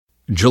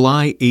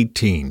July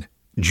 18,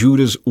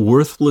 Judah's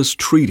worthless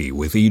treaty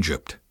with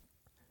Egypt.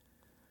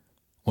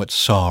 What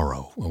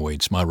sorrow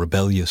awaits my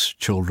rebellious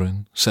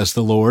children, says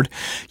the Lord.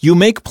 You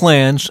make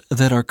plans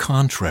that are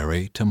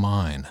contrary to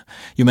mine.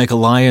 You make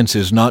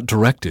alliances not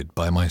directed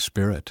by my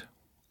Spirit,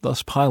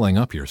 thus piling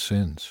up your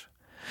sins.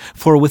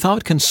 For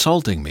without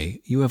consulting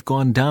me, you have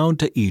gone down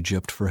to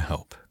Egypt for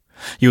help.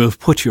 You have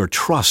put your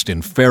trust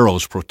in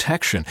Pharaoh's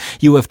protection.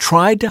 You have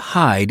tried to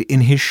hide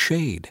in his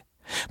shade.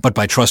 But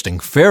by trusting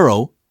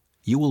Pharaoh,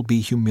 you will be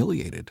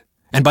humiliated.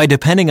 And by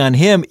depending on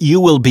him, you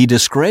will be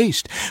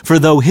disgraced. For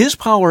though his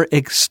power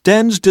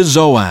extends to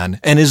Zoan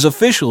and his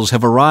officials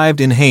have arrived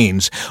in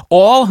Hanes,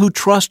 all who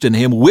trust in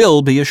him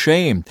will be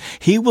ashamed.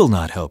 He will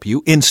not help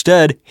you.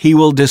 Instead, he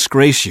will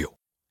disgrace you.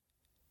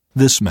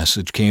 This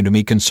message came to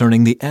me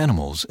concerning the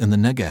animals in the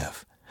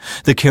Negev.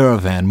 The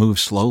caravan moved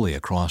slowly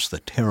across the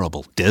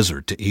terrible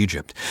desert to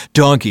Egypt,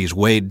 donkeys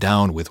weighed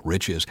down with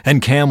riches,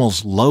 and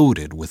camels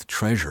loaded with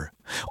treasure,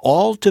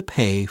 all to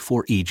pay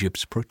for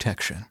Egypt's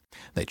protection.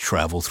 They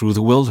travel through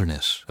the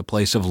wilderness, a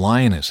place of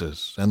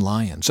lionesses and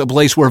lions, a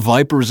place where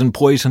vipers and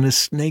poisonous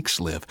snakes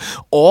live.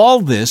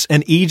 All this,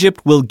 and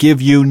Egypt will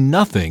give you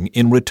nothing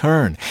in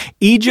return.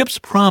 Egypt's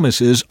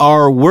promises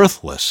are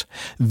worthless.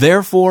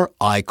 Therefore,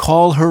 I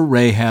call her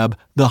Rahab,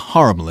 the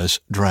harmless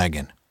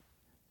dragon.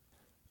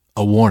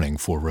 A warning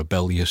for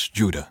rebellious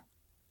Judah.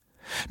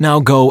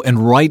 Now go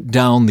and write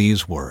down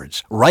these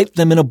words. Write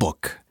them in a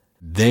book.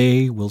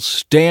 They will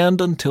stand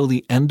until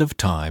the end of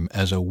time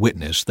as a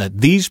witness that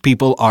these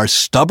people are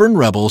stubborn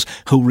rebels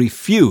who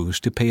refuse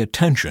to pay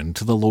attention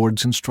to the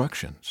Lord's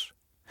instructions.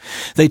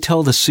 They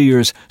tell the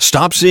seers,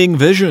 stop seeing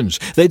visions.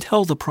 They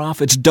tell the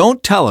prophets,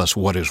 don't tell us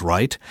what is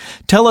right.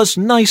 Tell us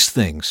nice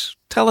things.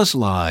 Tell us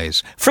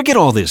lies. Forget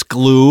all this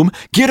gloom.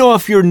 Get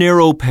off your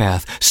narrow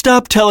path.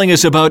 Stop telling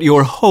us about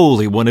your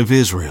Holy One of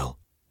Israel.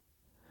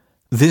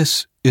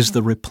 This is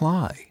the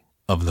reply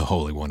of the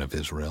Holy One of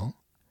Israel.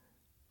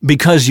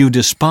 Because you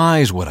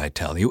despise what I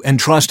tell you and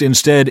trust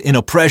instead in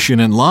oppression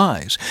and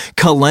lies,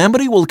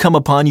 calamity will come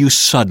upon you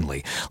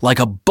suddenly, like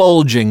a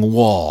bulging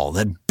wall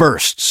that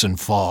bursts and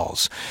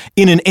falls.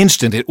 In an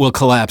instant it will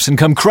collapse and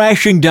come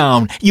crashing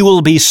down. You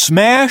will be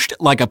smashed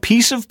like a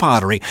piece of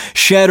pottery,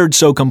 shattered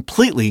so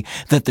completely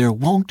that there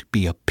won't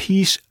be a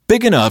piece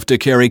big enough to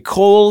carry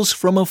coals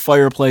from a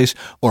fireplace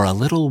or a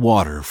little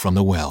water from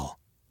the well.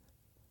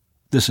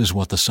 This is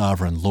what the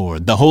Sovereign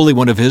Lord, the Holy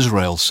One of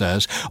Israel,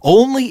 says.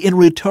 Only in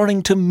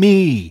returning to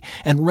me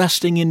and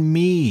resting in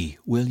me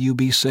will you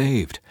be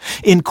saved.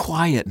 In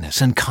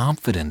quietness and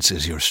confidence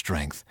is your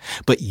strength,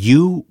 but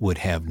you would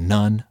have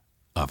none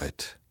of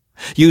it.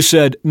 You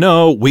said,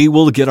 no, we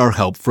will get our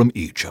help from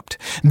Egypt.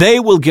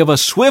 They will give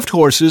us swift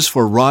horses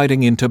for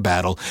riding into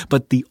battle,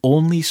 but the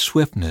only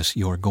swiftness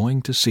you're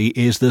going to see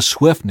is the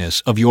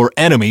swiftness of your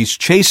enemies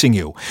chasing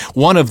you.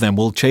 One of them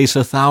will chase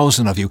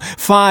 1,000 of you.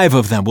 5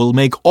 of them will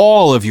make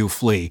all of you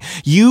flee.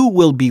 You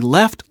will be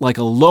left like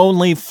a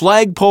lonely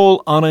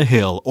flagpole on a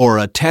hill or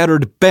a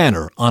tattered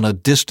banner on a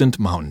distant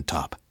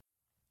mountaintop.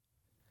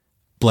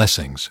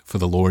 Blessings for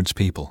the Lord's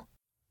people.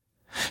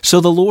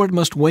 So the Lord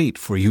must wait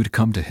for you to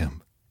come to him,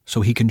 so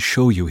he can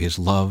show you his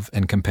love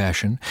and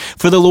compassion.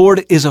 For the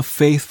Lord is a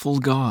faithful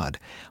God.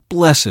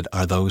 Blessed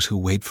are those who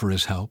wait for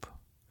his help.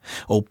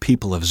 O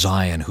people of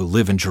Zion who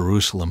live in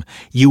Jerusalem,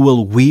 you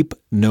will weep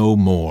no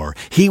more.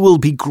 He will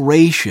be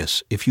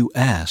gracious if you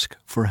ask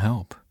for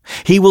help.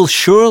 He will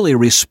surely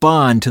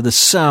respond to the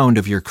sound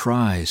of your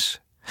cries.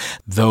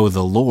 Though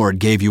the Lord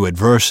gave you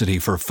adversity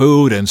for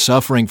food and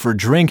suffering for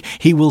drink,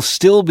 he will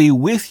still be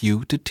with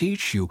you to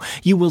teach you.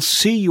 You will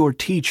see your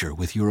teacher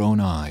with your own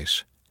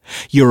eyes.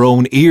 Your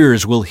own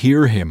ears will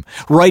hear him.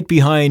 Right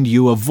behind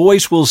you a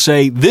voice will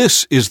say,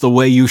 this is the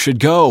way you should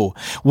go,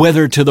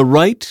 whether to the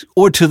right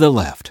or to the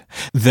left.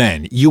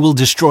 Then you will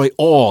destroy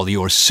all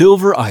your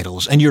silver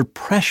idols and your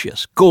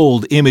precious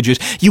gold images.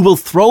 You will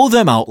throw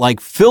them out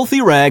like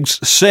filthy rags,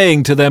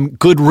 saying to them,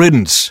 good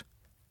riddance.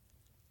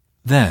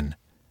 Then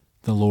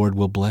the Lord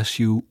will bless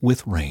you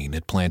with rain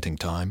at planting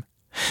time.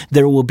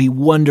 There will be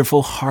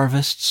wonderful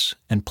harvests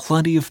and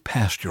plenty of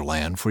pasture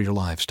land for your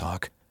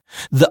livestock.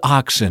 The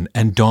oxen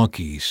and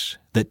donkeys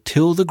that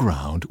till the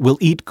ground will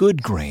eat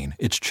good grain,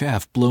 its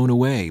chaff blown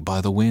away by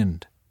the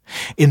wind.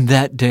 In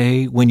that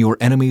day when your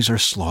enemies are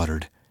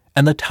slaughtered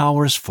and the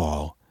towers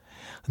fall,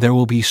 there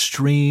will be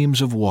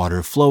streams of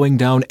water flowing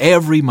down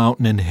every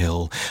mountain and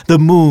hill. The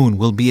moon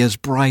will be as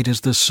bright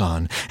as the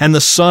sun, and the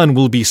sun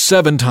will be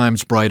 7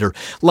 times brighter,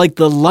 like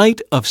the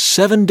light of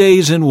 7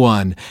 days in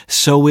one.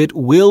 So it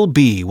will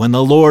be when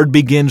the Lord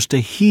begins to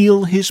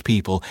heal his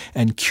people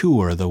and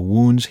cure the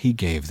wounds he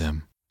gave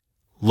them.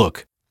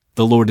 Look,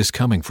 the Lord is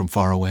coming from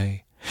far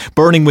away,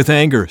 burning with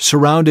anger,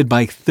 surrounded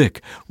by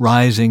thick,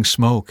 rising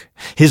smoke.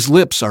 His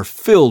lips are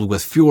filled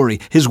with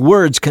fury. His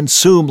words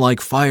consume like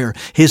fire.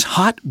 His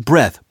hot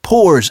breath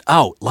pours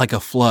out like a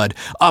flood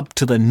up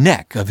to the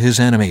neck of his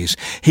enemies.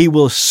 He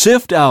will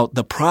sift out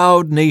the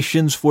proud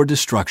nations for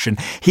destruction.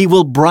 He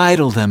will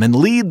bridle them and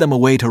lead them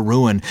away to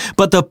ruin.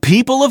 But the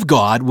people of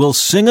God will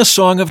sing a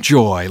song of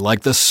joy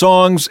like the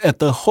songs at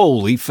the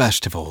holy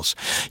festivals.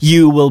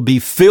 You will be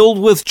filled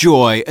with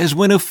joy as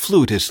when a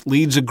flutist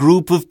leads a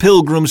group of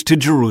pilgrims to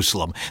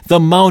Jerusalem, the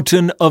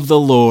mountain of the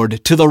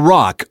Lord, to the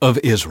rock of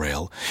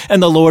Israel.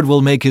 And the Lord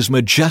will make his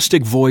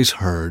majestic voice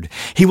heard.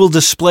 He will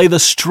display the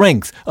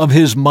strength of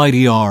his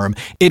mighty arm.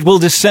 It will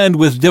descend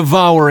with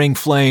devouring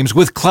flames,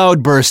 with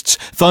cloudbursts,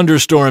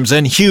 thunderstorms,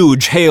 and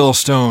huge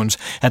hailstones.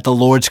 At the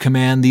Lord's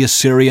command, the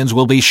Assyrians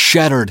will be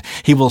shattered.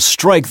 He will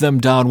strike them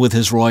down with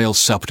his royal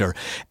scepter.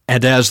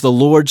 And as the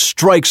Lord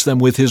strikes them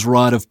with his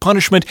rod of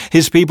punishment,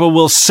 his people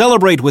will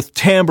celebrate with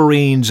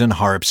tambourines and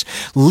harps.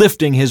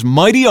 Lifting his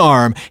mighty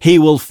arm, he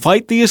will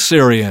fight the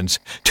Assyrians.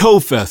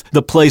 Topheth,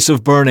 the place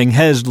of burning,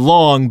 has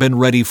long been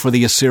ready for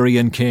the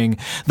Assyrian king.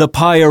 The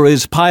pyre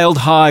is piled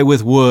high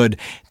with wood.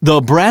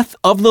 The breath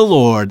of the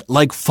Lord,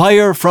 like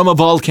fire from a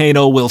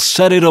volcano, will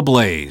set it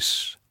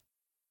ablaze.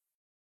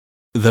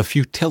 The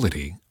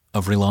futility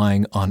of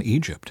relying on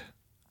Egypt.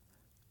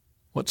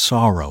 What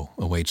sorrow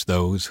awaits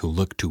those who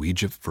look to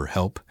Egypt for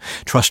help,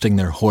 trusting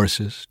their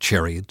horses,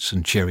 chariots,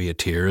 and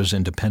charioteers,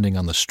 and depending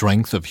on the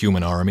strength of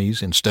human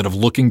armies instead of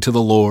looking to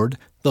the Lord,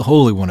 the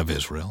Holy One of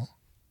Israel.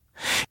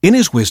 In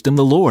his wisdom,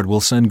 the Lord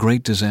will send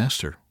great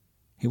disaster.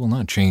 He will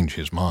not change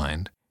his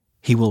mind.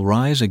 He will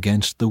rise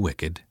against the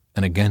wicked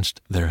and against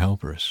their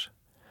helpers.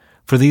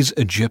 For these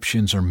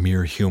Egyptians are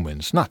mere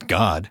humans, not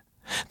God.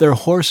 Their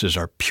horses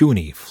are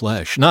puny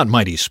flesh, not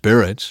mighty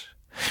spirits.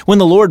 When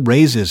the Lord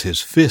raises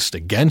his fist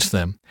against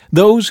them,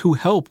 those who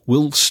help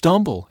will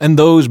stumble, and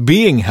those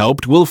being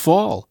helped will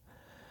fall.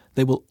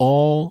 They will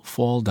all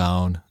fall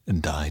down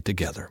and die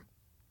together.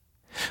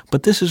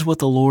 But this is what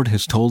the Lord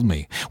has told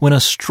me. When a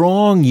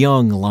strong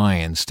young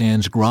lion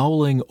stands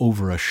growling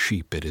over a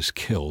sheep it is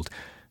killed,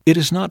 it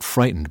is not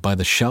frightened by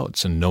the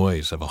shouts and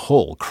noise of a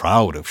whole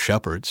crowd of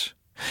shepherds.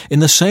 In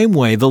the same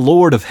way, the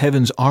Lord of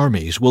heaven's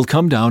armies will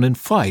come down and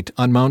fight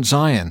on Mount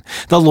Zion.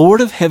 The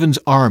Lord of heaven's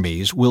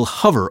armies will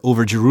hover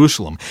over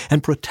Jerusalem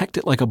and protect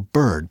it like a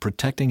bird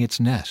protecting its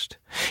nest.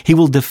 He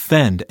will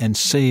defend and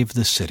save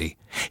the city.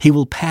 He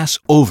will pass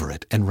over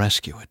it and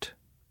rescue it.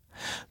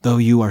 Though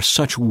you are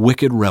such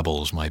wicked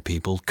rebels, my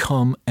people,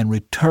 come and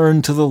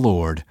return to the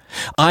Lord.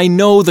 I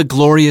know the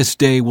glorious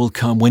day will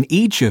come when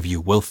each of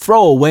you will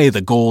throw away the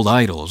gold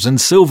idols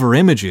and silver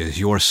images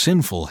your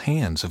sinful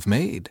hands have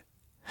made.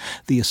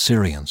 The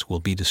Assyrians will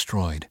be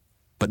destroyed,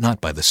 but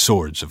not by the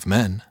swords of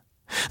men.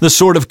 The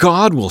sword of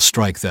God will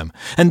strike them,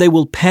 and they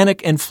will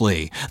panic and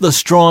flee. The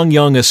strong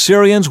young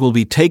Assyrians will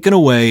be taken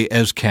away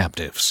as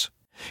captives.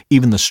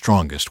 Even the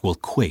strongest will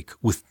quake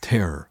with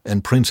terror,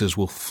 and princes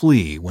will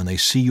flee when they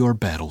see your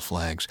battle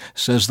flags,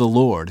 says the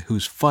Lord,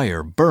 whose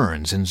fire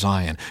burns in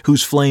Zion,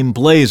 whose flame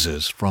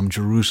blazes from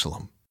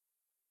Jerusalem.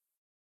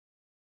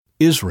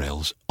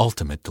 Israel's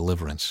ultimate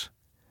deliverance.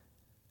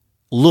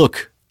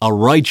 Look, a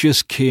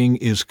righteous king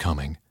is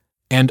coming,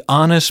 and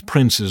honest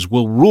princes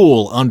will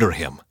rule under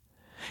him.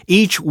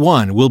 Each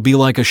one will be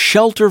like a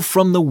shelter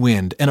from the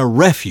wind and a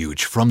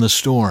refuge from the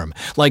storm,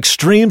 like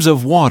streams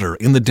of water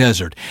in the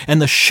desert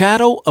and the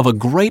shadow of a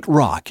great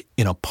rock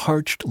in a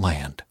parched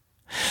land.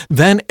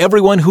 Then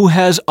everyone who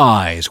has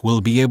eyes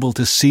will be able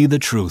to see the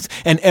truth,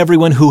 and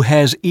everyone who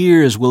has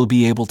ears will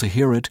be able to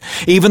hear it.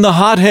 Even the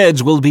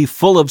hotheads will be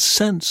full of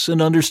sense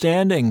and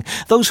understanding.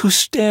 Those who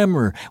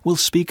stammer will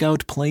speak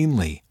out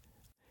plainly.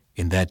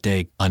 In that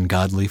day,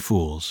 ungodly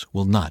fools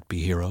will not be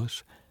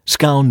heroes.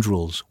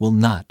 Scoundrels will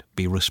not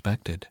be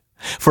respected.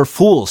 For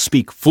fools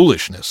speak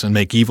foolishness and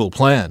make evil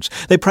plans.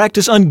 They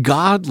practice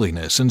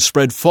ungodliness and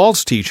spread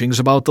false teachings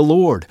about the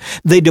Lord.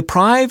 They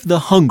deprive the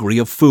hungry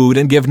of food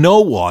and give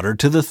no water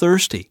to the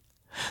thirsty.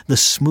 The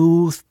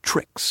smooth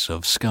tricks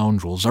of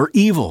scoundrels are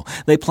evil.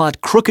 They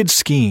plot crooked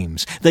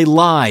schemes. They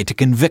lie to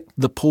convict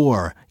the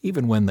poor,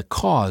 even when the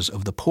cause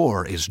of the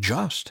poor is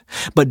just.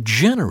 But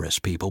generous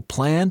people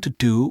plan to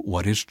do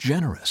what is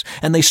generous,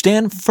 and they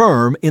stand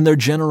firm in their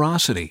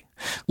generosity.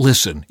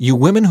 Listen, you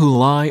women who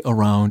lie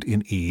around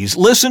in ease.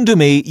 Listen to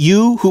me,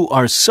 you who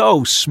are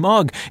so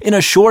smug. In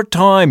a short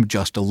time,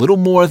 just a little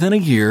more than a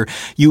year,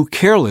 you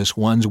careless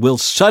ones will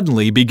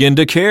suddenly begin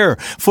to care,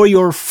 for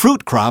your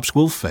fruit crops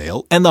will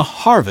fail, and the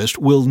harvest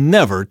will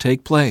never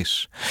take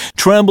place.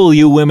 Tremble,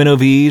 you women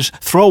of ease.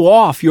 Throw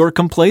off your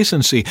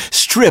complacency.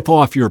 Strip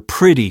off your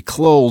pretty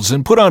clothes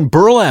and put on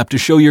burlap to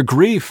show your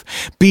grief.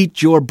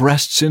 Beat your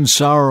breasts in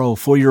sorrow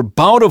for your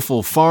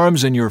bountiful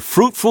farms and your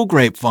fruitful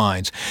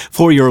grapevines,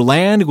 for your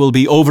land will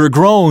be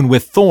overgrown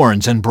with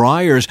thorns and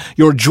briars.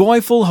 Your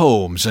joyful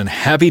homes and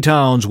happy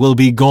towns will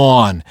be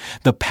gone.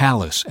 The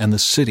palace and the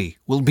city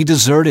will be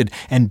deserted,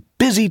 and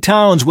busy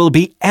towns will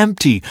be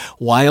empty.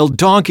 Wild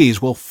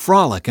donkeys will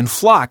frolic, and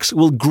flocks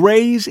will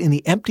graze in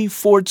the empty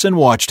forts and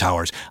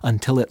watchtowers,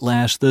 until at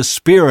last the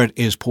Spirit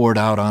is poured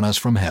out on us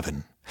from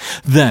heaven.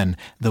 Then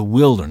the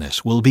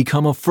wilderness will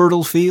become a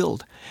fertile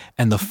field,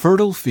 and the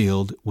fertile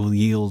field will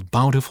yield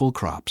bountiful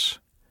crops.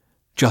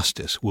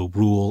 Justice will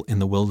rule in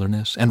the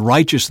wilderness, and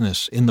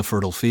righteousness in the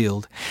fertile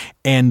field.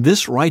 And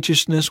this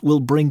righteousness will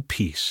bring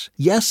peace.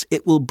 Yes,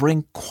 it will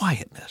bring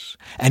quietness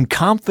and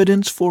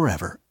confidence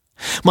forever.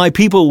 My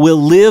people will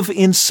live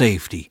in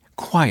safety,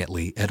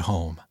 quietly at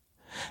home.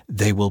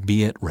 They will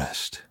be at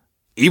rest.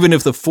 Even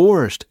if the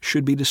forest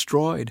should be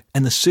destroyed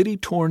and the city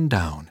torn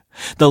down,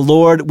 the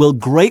Lord will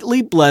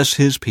greatly bless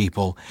His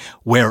people.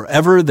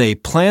 Wherever they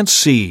plant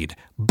seed,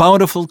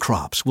 bountiful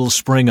crops will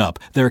spring up.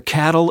 Their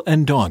cattle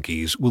and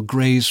donkeys will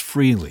graze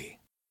freely.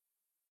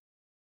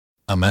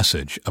 A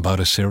message about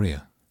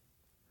Assyria.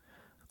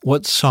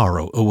 What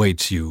sorrow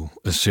awaits you,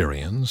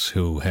 Assyrians,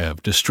 who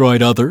have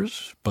destroyed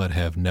others, but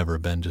have never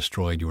been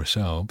destroyed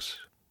yourselves.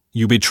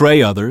 You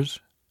betray others,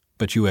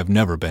 but you have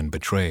never been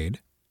betrayed.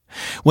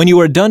 When you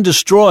are done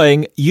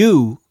destroying,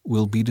 you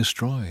will be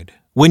destroyed.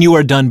 When you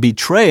are done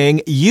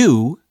betraying,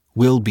 you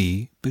will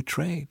be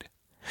betrayed.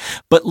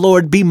 But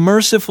Lord, be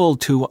merciful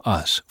to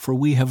us, for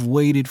we have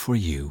waited for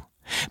you.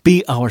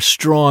 Be our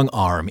strong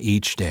arm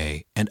each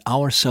day and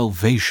our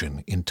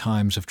salvation in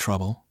times of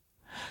trouble.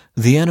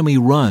 The enemy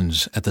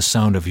runs at the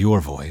sound of your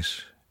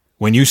voice.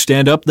 When you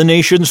stand up, the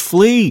nations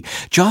flee.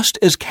 Just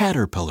as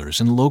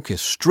caterpillars and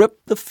locusts strip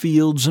the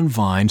fields and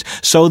vines,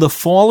 so the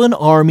fallen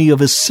army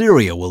of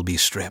Assyria will be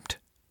stripped.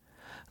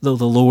 Though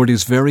the Lord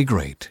is very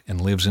great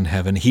and lives in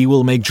heaven, He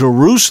will make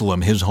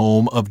Jerusalem His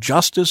home of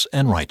justice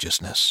and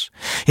righteousness.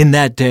 In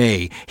that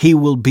day, He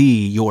will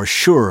be your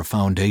sure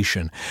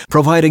foundation,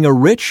 providing a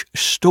rich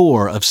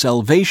store of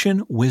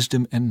salvation,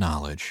 wisdom, and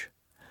knowledge.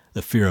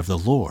 The fear of the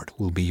Lord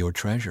will be your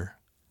treasure.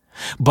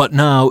 But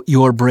now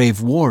your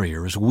brave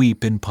warriors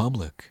weep in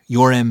public.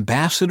 Your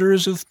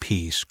ambassadors of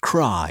peace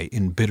cry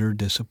in bitter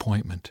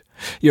disappointment.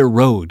 Your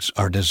roads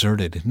are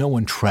deserted. No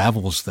one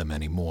travels them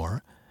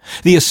anymore.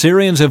 The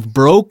Assyrians have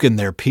broken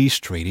their peace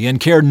treaty and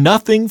care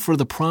nothing for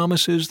the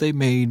promises they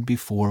made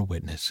before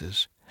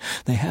witnesses.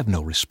 They have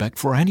no respect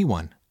for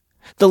anyone.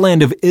 The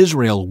land of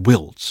Israel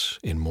wilts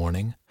in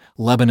mourning.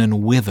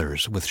 Lebanon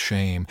withers with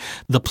shame.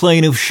 The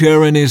plain of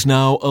Sharon is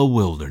now a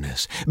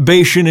wilderness.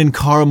 Bashan and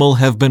Carmel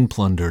have been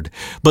plundered.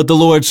 But the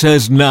Lord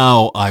says,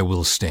 now I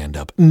will stand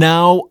up.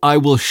 Now I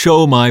will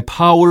show my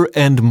power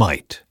and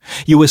might.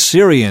 You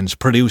Assyrians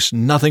produce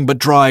nothing but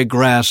dry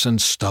grass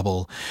and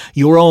stubble.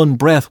 Your own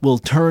breath will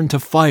turn to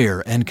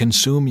fire and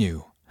consume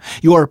you.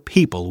 Your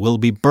people will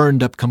be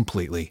burned up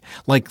completely,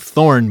 like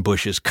thorn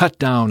bushes cut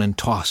down and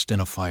tossed in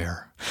a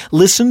fire.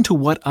 Listen to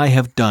what I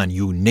have done,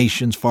 you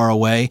nations far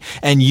away,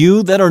 and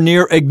you that are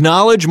near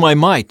acknowledge my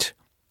might.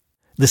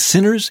 The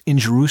sinners in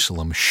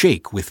Jerusalem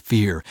shake with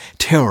fear.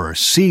 Terror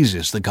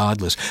seizes the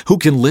godless. Who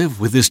can live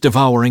with this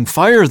devouring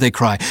fire, they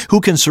cry? Who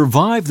can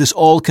survive this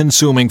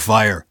all-consuming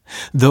fire?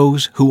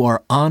 Those who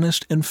are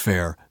honest and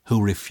fair,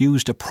 who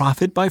refuse to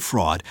profit by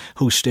fraud,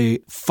 who stay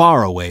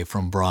far away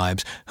from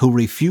bribes, who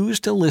refuse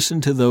to listen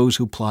to those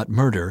who plot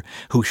murder,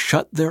 who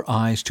shut their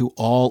eyes to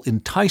all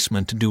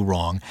enticement to do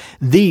wrong,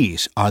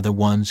 these are the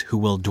ones who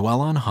will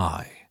dwell on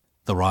high.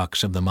 The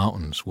rocks of the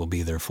mountains will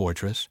be their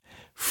fortress.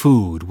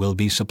 Food will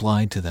be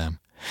supplied to them,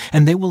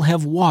 and they will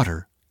have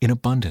water in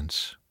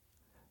abundance.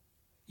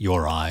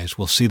 Your eyes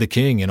will see the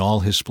King in all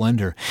his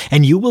splendor,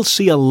 and you will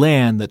see a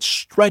land that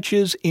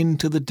stretches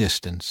into the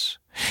distance.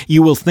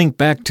 You will think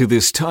back to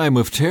this time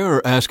of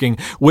terror, asking,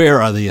 where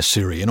are the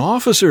Assyrian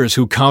officers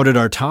who counted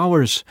our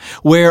towers?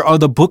 Where are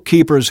the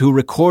bookkeepers who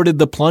recorded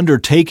the plunder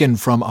taken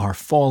from our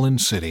fallen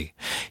city?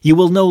 You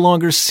will no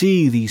longer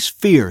see these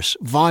fierce,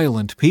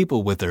 violent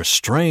people with their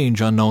strange,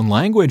 unknown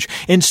language.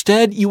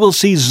 Instead, you will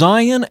see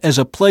Zion as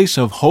a place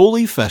of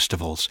holy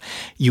festivals.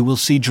 You will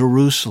see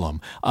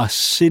Jerusalem, a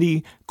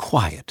city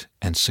quiet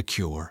and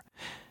secure.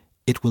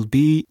 It will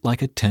be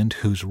like a tent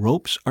whose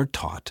ropes are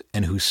taut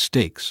and whose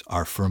stakes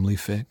are firmly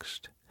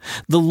fixed.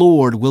 The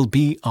Lord will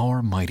be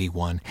our mighty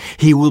one.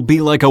 He will be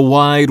like a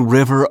wide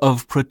river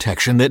of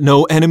protection that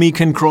no enemy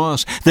can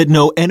cross, that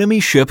no enemy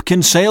ship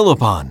can sail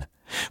upon.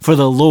 For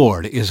the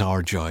Lord is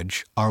our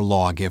judge, our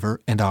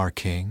lawgiver, and our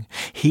king.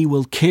 He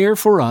will care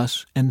for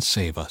us and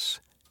save us.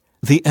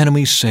 The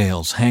enemy's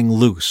sails hang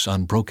loose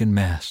on broken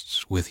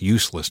masts with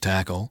useless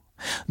tackle.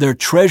 Their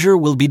treasure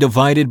will be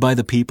divided by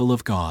the people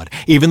of God.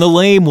 Even the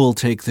lame will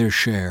take their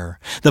share.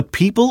 The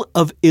people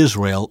of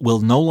Israel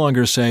will no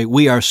longer say,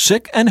 we are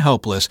sick and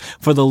helpless,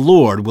 for the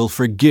Lord will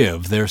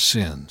forgive their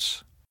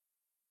sins.